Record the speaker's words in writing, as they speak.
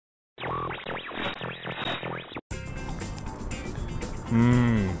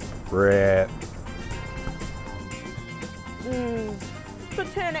Brett.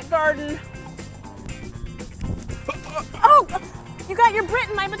 Botanic garden. Oh, you got your Brit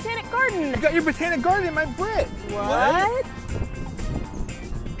in my botanic garden. You got your botanic garden in my Brit. What?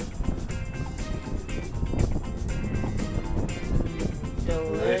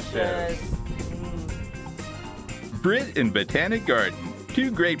 Delicious. Brit and Botanic Garden,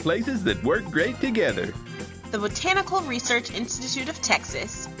 two great places that work great together. The Botanical Research Institute of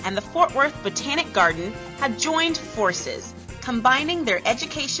Texas and the Fort Worth Botanic Garden have joined forces, combining their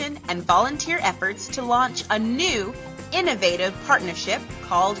education and volunteer efforts to launch a new, innovative partnership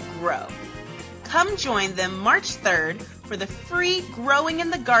called GROW. Come join them March 3rd for the free Growing in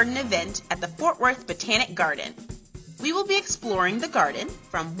the Garden event at the Fort Worth Botanic Garden. We will be exploring the garden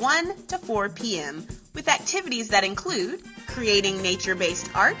from 1 to 4 p.m. with activities that include creating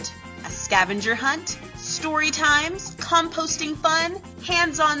nature-based art, a scavenger hunt, story times, composting fun,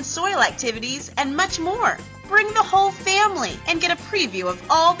 hands-on soil activities, and much more. Bring the whole family and get a preview of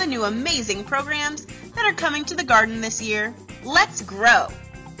all the new amazing programs that are coming to the garden this year. Let's grow!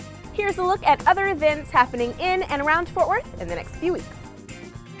 Here's a look at other events happening in and around Fort Worth in the next few weeks.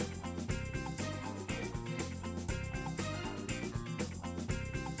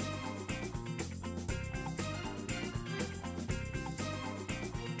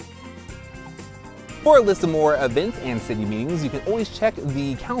 For a list of more events and city meetings, you can always check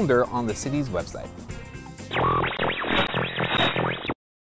the calendar on the city's website.